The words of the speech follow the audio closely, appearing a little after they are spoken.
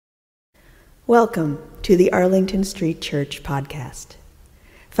Welcome to the Arlington Street Church podcast.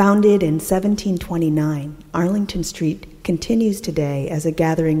 Founded in 1729, Arlington Street continues today as a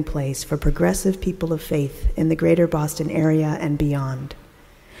gathering place for progressive people of faith in the greater Boston area and beyond.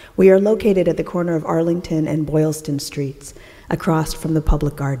 We are located at the corner of Arlington and Boylston Streets, across from the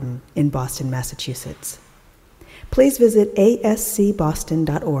Public Garden in Boston, Massachusetts. Please visit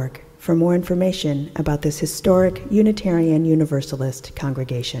ascboston.org for more information about this historic Unitarian Universalist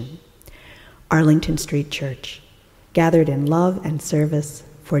congregation. Arlington Street Church, gathered in love and service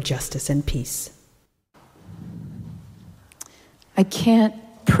for justice and peace. I can't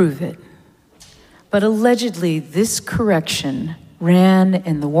prove it, but allegedly this correction ran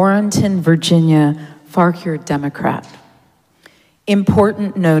in the Warrenton, Virginia Fauquier Democrat.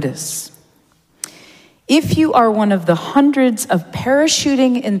 Important notice. If you are one of the hundreds of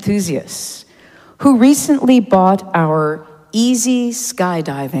parachuting enthusiasts who recently bought our Easy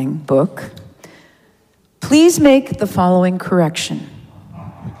Skydiving book, please make the following correction.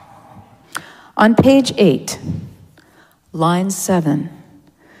 On page 8, line 7,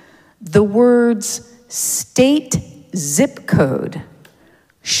 the words state zip code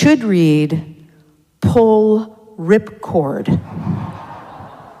should read pull ripcord.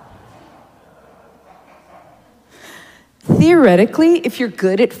 Theoretically, if you're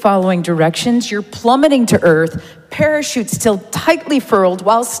good at following directions, you're plummeting to earth, parachute still tightly furled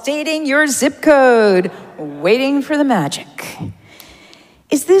while stating your zip code, waiting for the magic.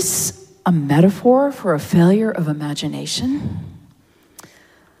 Is this a metaphor for a failure of imagination?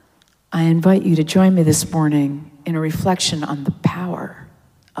 I invite you to join me this morning in a reflection on the power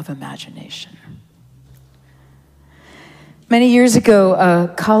of imagination. Many years ago,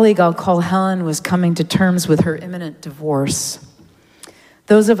 a colleague I'll call Helen was coming to terms with her imminent divorce.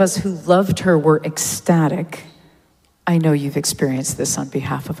 Those of us who loved her were ecstatic. I know you've experienced this on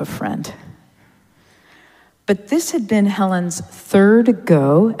behalf of a friend. But this had been Helen's third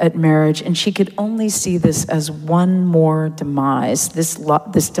go at marriage, and she could only see this as one more demise, this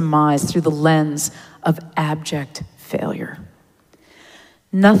demise through the lens of abject failure.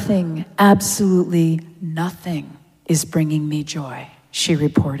 Nothing, absolutely nothing, is bringing me joy, she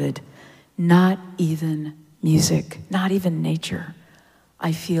reported. Not even music, not even nature.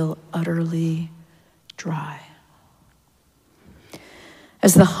 I feel utterly dry.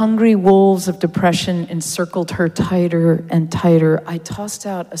 As the hungry wolves of depression encircled her tighter and tighter, I tossed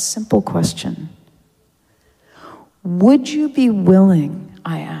out a simple question. Would you be willing,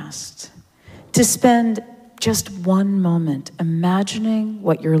 I asked, to spend just one moment imagining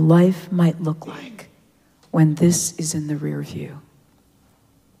what your life might look like when this is in the rear view?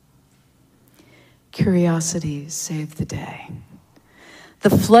 Curiosity saved the day. The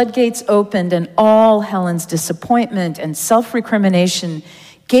floodgates opened, and all Helen's disappointment and self-recrimination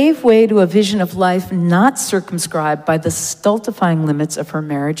gave way to a vision of life not circumscribed by the stultifying limits of her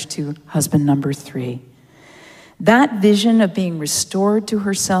marriage to husband number 3. That vision of being restored to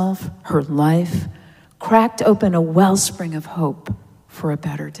herself, her life, cracked open a wellspring of hope for a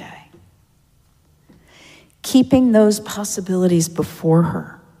better day. Keeping those possibilities before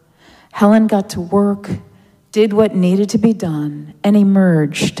her, Helen got to work, did what needed to be done, and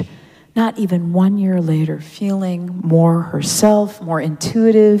emerged, not even 1 year later, feeling more herself, more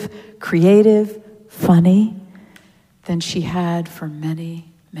intuitive, creative, funny than she had for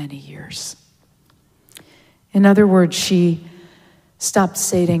many, many years. In other words, she stopped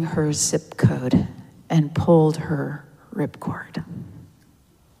stating her zip code and pulled her ripcord.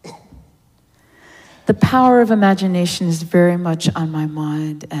 The power of imagination is very much on my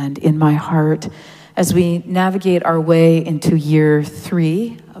mind and in my heart as we navigate our way into year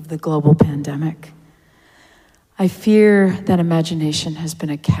 3 of the global pandemic. I fear that imagination has been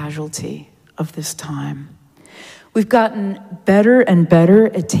a casualty of this time. We've gotten better and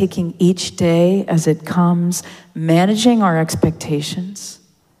better at taking each day as it comes, managing our expectations,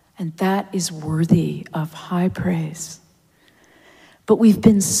 and that is worthy of high praise. But we've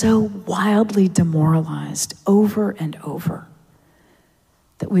been so wildly demoralized over and over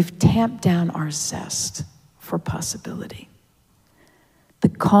that we've tamped down our zest for possibility. The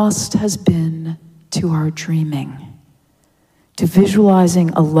cost has been to our dreaming, to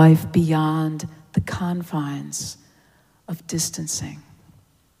visualizing a life beyond the confines of distancing.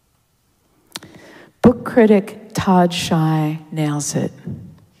 Book critic Todd Schei nails it.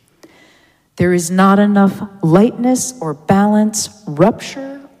 There is not enough lightness or balance,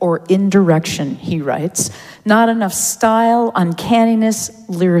 rupture or indirection, he writes. Not enough style, uncanniness,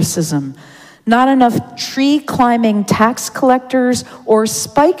 lyricism. Not enough tree-climbing tax collectors or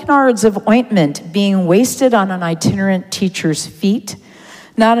spikenards of ointment being wasted on an itinerant teacher's feet.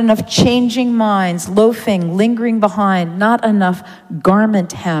 Not enough changing minds, loafing, lingering behind. Not enough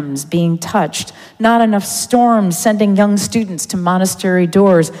garment hems being touched. Not enough storms sending young students to monastery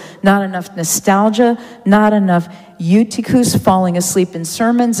doors. Not enough nostalgia. Not enough eutychus falling asleep in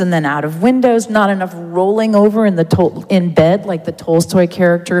sermons and then out of windows. Not enough rolling over in bed like the Tolstoy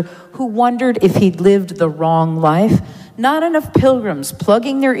character who wondered if he'd lived the wrong life. Not enough pilgrims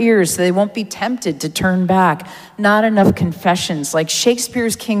plugging their ears so they won't be tempted to turn back. Not enough confessions like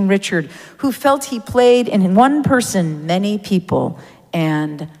Shakespeare's King Richard, who felt he played in one person many people,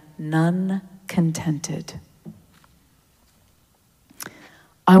 and none contented.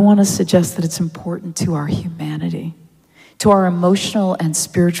 I want to suggest that it's important to our humanity, to our emotional and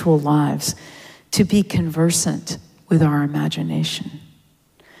spiritual lives, to be conversant with our imagination.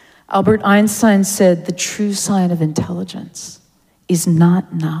 Albert Einstein said the true sign of intelligence is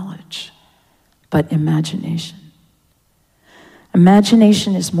not knowledge, but imagination.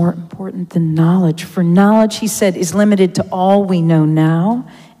 Imagination is more important than knowledge, for knowledge, he said, is limited to all we know now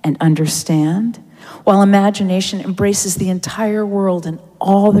and understand, while imagination embraces the entire world and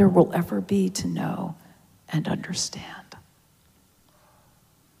all there will ever be to know and understand.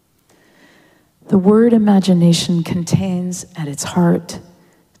 The word imagination contains at its heart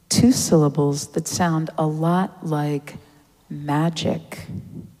two syllables that sound a lot like magic.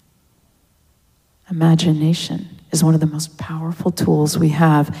 Imagination is one of the most powerful tools we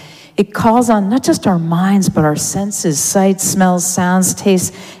have. It calls on not just our minds, but our senses, sight, smells, sounds,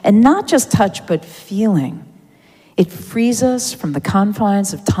 tastes, and not just touch, but feeling. It frees us from the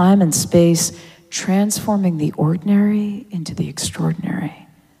confines of time and space, transforming the ordinary into the extraordinary.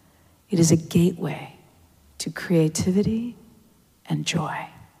 It is a gateway to creativity and joy.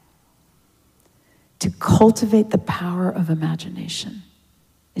 To cultivate the power of imagination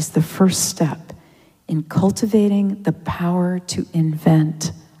is the first step in cultivating the power to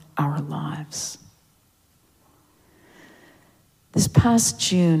invent our lives. This past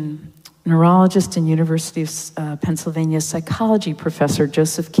June, neurologist and University of Pennsylvania psychology professor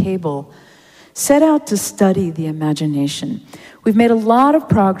Joseph Cable set out to study the imagination. We've made a lot of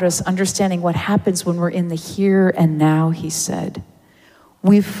progress understanding what happens when we're in the here and now, he said.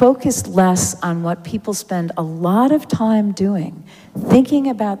 We've focused less on what people spend a lot of time doing, thinking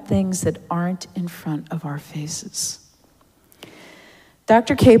about things that aren't in front of our faces.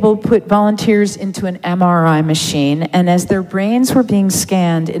 Dr. Cable put volunteers into an MRI machine, and as their brains were being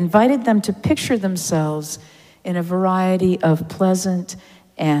scanned, invited them to picture themselves in a variety of pleasant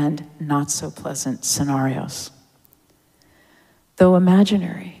and not so pleasant scenarios. Though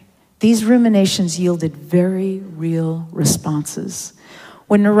imaginary, these ruminations yielded very real responses.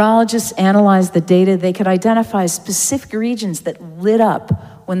 When neurologists analyzed the data, they could identify specific regions that lit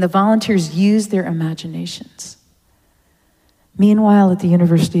up when the volunteers used their imaginations. Meanwhile, at the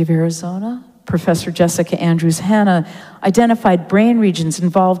University of Arizona, Professor Jessica Andrews Hanna identified brain regions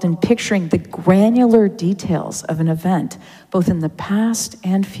involved in picturing the granular details of an event, both in the past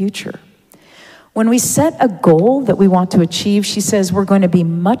and future. When we set a goal that we want to achieve, she says we're going to be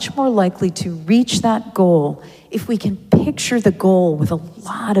much more likely to reach that goal if we can picture the goal with a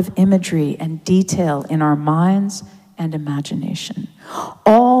lot of imagery and detail in our minds and imagination.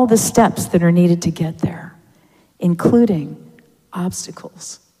 All the steps that are needed to get there, including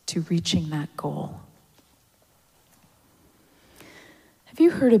obstacles to reaching that goal. Have you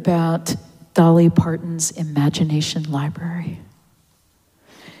heard about Dolly Parton's Imagination Library?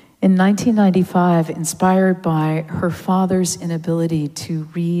 In 1995, inspired by her father's inability to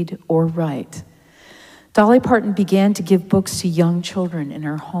read or write, Dolly Parton began to give books to young children in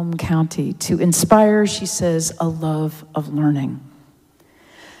her home county to inspire, she says, a love of learning.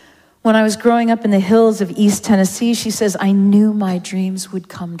 When I was growing up in the hills of East Tennessee, she says, I knew my dreams would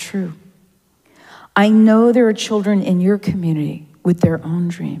come true. I know there are children in your community with their own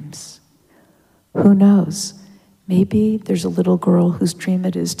dreams. Who knows? Maybe there's a little girl whose dream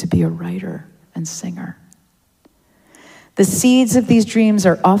it is to be a writer and singer. The seeds of these dreams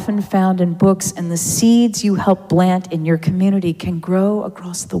are often found in books, and the seeds you help plant in your community can grow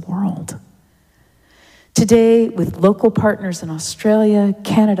across the world. Today, with local partners in Australia,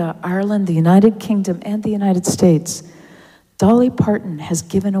 Canada, Ireland, the United Kingdom, and the United States, Dolly Parton has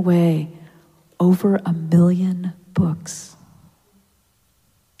given away over 1 million books.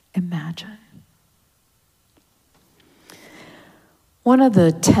 Imagine. One of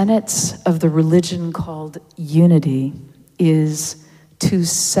the tenets of the religion called unity is to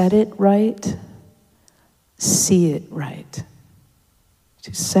set it right, see it right.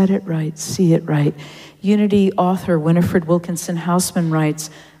 To set it right, see it right. Unity author Winifred Wilkinson Hausman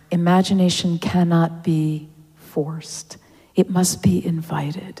writes, imagination cannot be forced. It must be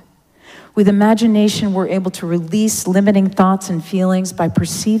invited. With imagination, we're able to release limiting thoughts and feelings by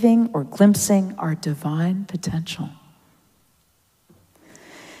perceiving or glimpsing our divine potential.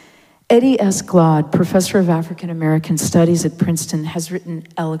 Eddie S. Glaude, professor of African American Studies at Princeton, has written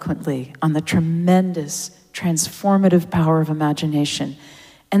eloquently on the tremendous, transformative power of imagination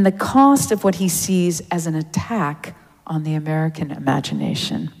and the cost of what he sees as an attack on the American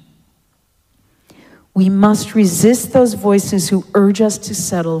imagination. We must resist those voices who urge us to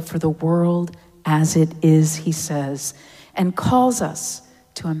settle for the world as it is, he says, and calls us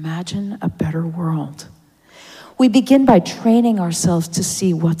to imagine a better world. We begin by training ourselves to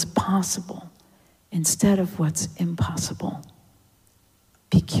see what's possible instead of what's impossible.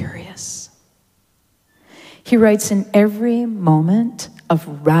 Be curious. He writes, in every moment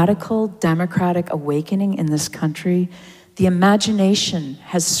of radical democratic awakening in this country, the imagination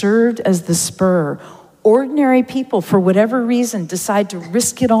has served as the spur. Ordinary people, for whatever reason, decide to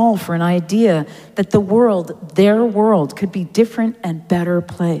risk it all for an idea that the world, their world, could be different and better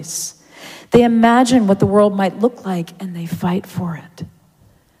place. They imagine what the world might look like and they fight for it.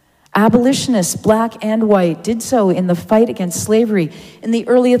 Abolitionists, black and white, did so in the fight against slavery. In the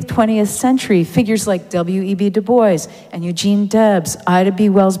early 20th century, figures like W.E.B. Du Bois and Eugene Debs, Ida B.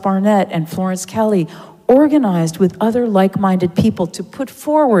 Wells Barnett, and Florence Kelley organized with other like-minded people to put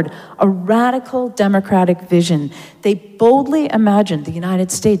forward a radical democratic vision. They boldly imagined the United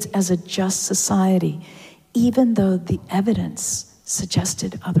States as a just society, even though the evidence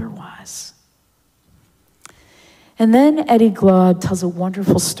suggested otherwise. And then Eddie Glaude tells a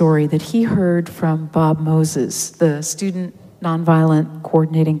wonderful story that he heard from Bob Moses, the Student Nonviolent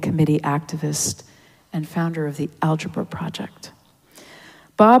Coordinating Committee activist and founder of the Algebra Project.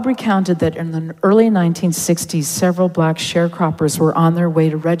 Bob recounted that in the early 1960s, several black sharecroppers were on their way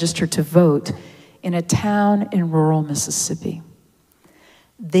to register to vote in a town in rural Mississippi.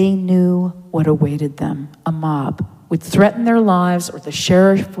 They knew what awaited them. A mob would threaten their lives or the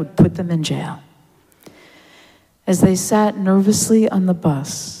sheriff would put them in jail. As they sat nervously on the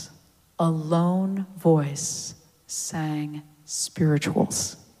bus, a lone voice sang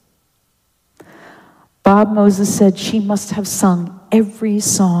spirituals. Bob Moses said she must have sung every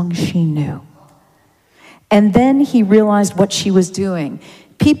song she knew. And then he realized what she was doing.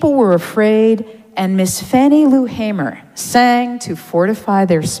 People were afraid, and Miss Fannie Lou Hamer sang to fortify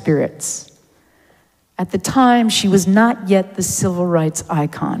their spirits. At the time, she was not yet the civil rights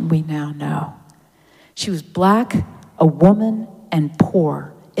icon we now know. She was black, a woman, and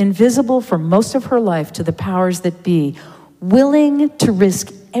poor, invisible for most of her life to the powers that be, willing to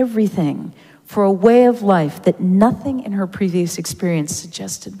risk everything for a way of life that nothing in her previous experience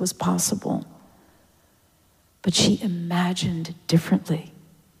suggested was possible. But she imagined differently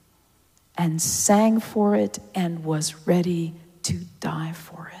and sang for it and was ready to die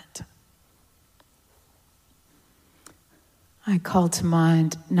for it. I call to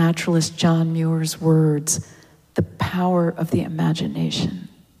mind naturalist John Muir's words, "The power of the imagination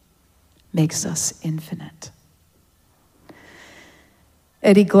makes us infinite."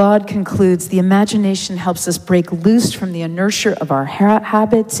 Eddie Glaude concludes, the imagination helps us break loose from the inertia of our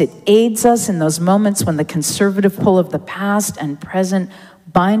habits. It aids us in those moments when the conservative pull of the past and present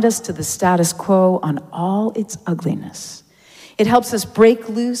bind us to the status quo on all its ugliness. It helps us break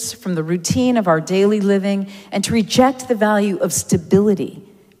loose from the routine of our daily living and to reject the value of stability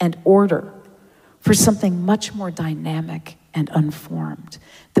and order for something much more dynamic and unformed.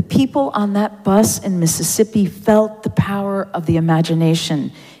 The people on that bus in Mississippi felt the power of the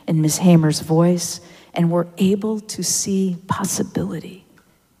imagination in Miss Hamer's voice and were able to see possibility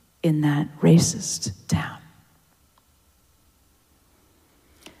in that racist town.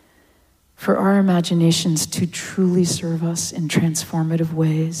 For our imaginations to truly serve us in transformative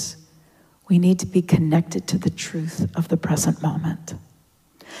ways, we need to be connected to the truth of the present moment.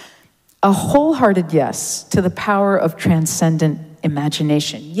 A wholehearted yes to the power of transcendent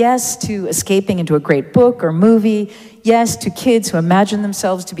imagination. Yes to escaping into a great book or movie. Yes to kids who imagine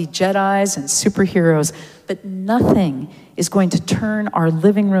themselves to be Jedis and superheroes. But nothing is going to turn our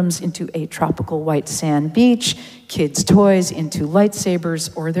living rooms into a tropical white sand beach, kids' toys into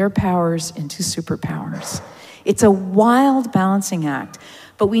lightsabers, or their powers into superpowers. It's a wild balancing act,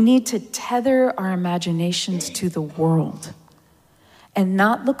 but we need to tether our imaginations to the world and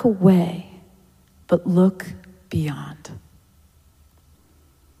not look away, but look beyond.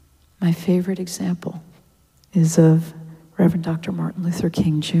 My favorite example is of Reverend Dr. Martin Luther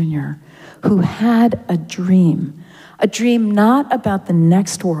King Jr., who had a dream not about the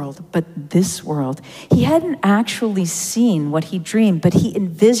next world, but this world. He hadn't actually seen what he dreamed, but he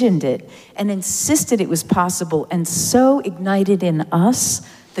envisioned it and insisted it was possible, and so ignited in us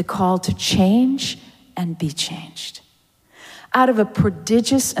the call to change and be changed. Out of a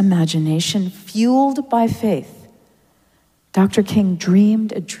prodigious imagination fueled by faith, Dr. King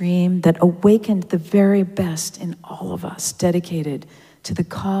dreamed a dream that awakened the very best in all of us, dedicated to the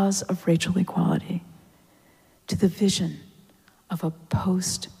cause of racial equality, to the vision of a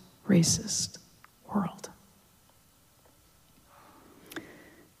post-racist world.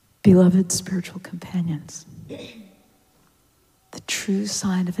 Beloved spiritual companions, the true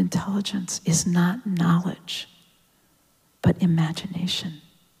sign of intelligence is not knowledge, but imagination.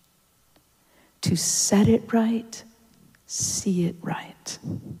 To set it right, see it right.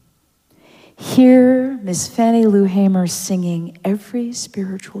 Hear Miss Fannie Lou Hamer singing every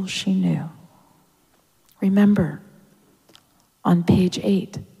spiritual she knew. Remember, on page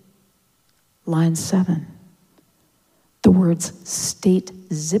 8, line 7, the words state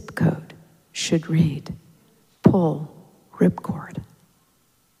zip code should read, pull ripcord.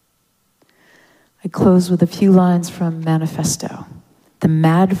 I close with a few lines from Manifesto, the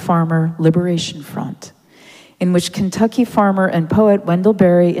Mad Farmer Liberation Front, in which Kentucky farmer and poet Wendell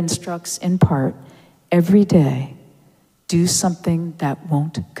Berry instructs in part, every day, do something that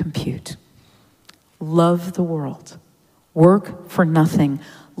won't compute. Love the world. Work for nothing.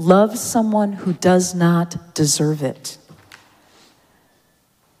 Love someone who does not deserve it.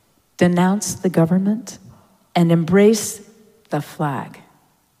 Denounce the government and embrace the flag.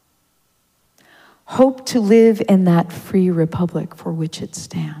 Hope to live in that free republic for which it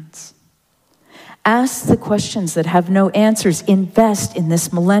stands. Ask the questions that have no answers. Invest in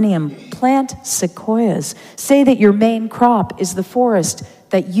this millennium. Plant sequoias. Say that your main crop is the forest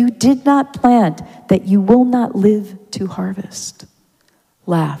that you did not plant, that you will not live to harvest.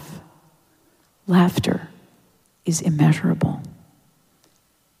 Laugh. Laughter is immeasurable.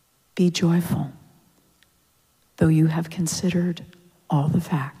 Be joyful, though you have considered all the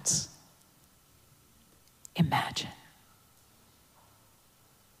facts. Imagine.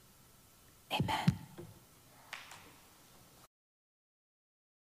 Amen.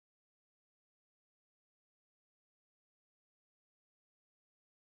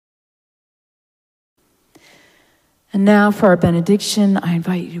 And now for our benediction, I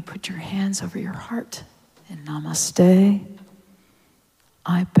invite you to put your hands over your heart in namaste.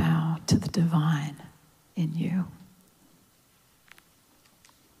 I bow to the divine in you.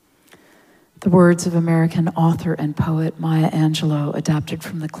 The words of American author and poet Maya Angelou, adapted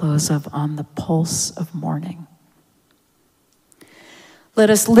from the close of On the Pulse of Morning. Let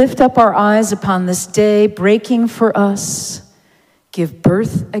us lift up our eyes upon this day, breaking for us, give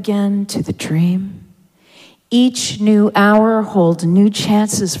birth again to the dream. Each new hour hold new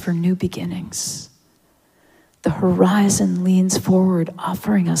chances for new beginnings. The horizon leans forward,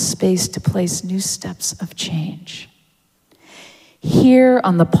 offering us space to place new steps of change. Here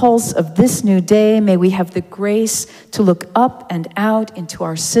on the pulse of this new day, may we have the grace to look up and out into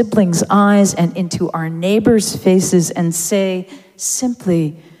our siblings' eyes and into our neighbors' faces and say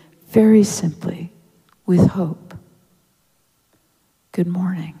simply, very simply, with hope, good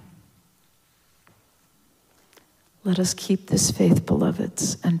morning. Let us keep this faith,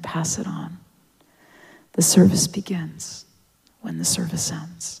 beloveds, and pass it on. The service begins when the service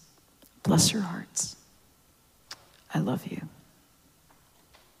ends. Bless your hearts. I love you.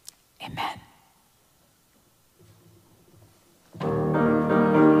 Amen.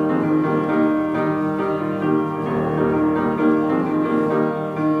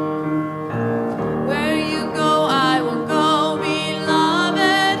 Where you go, I will go,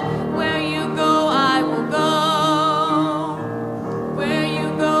 beloved. Where you go, I will go. Where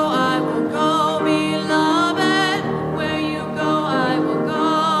you go, I will go, beloved. Where you go, I will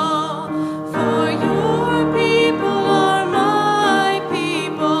go. For your people are my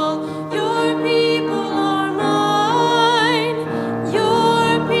people. Your people are mine.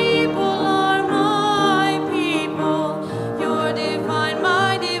 Your people are my people. Your divine,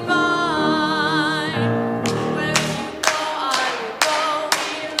 my divine. Where you go, I will go,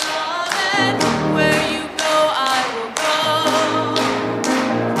 beloved. Where you go, I will go.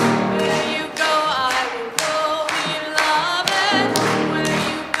 Where you go, I will go, beloved. Where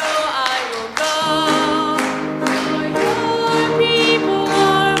you go, I will go. For your people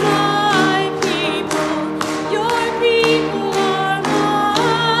are my people. Your people are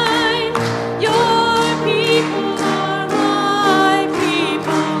mine. Your people are my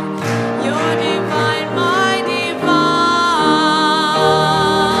people. Your divine, my divine.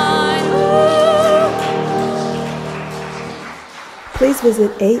 Please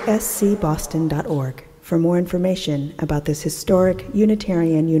visit ascboston.org for more information about this historic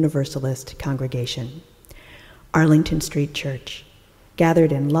Unitarian Universalist congregation. Arlington Street Church,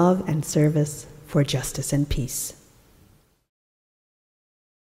 gathered in love and service for justice and peace.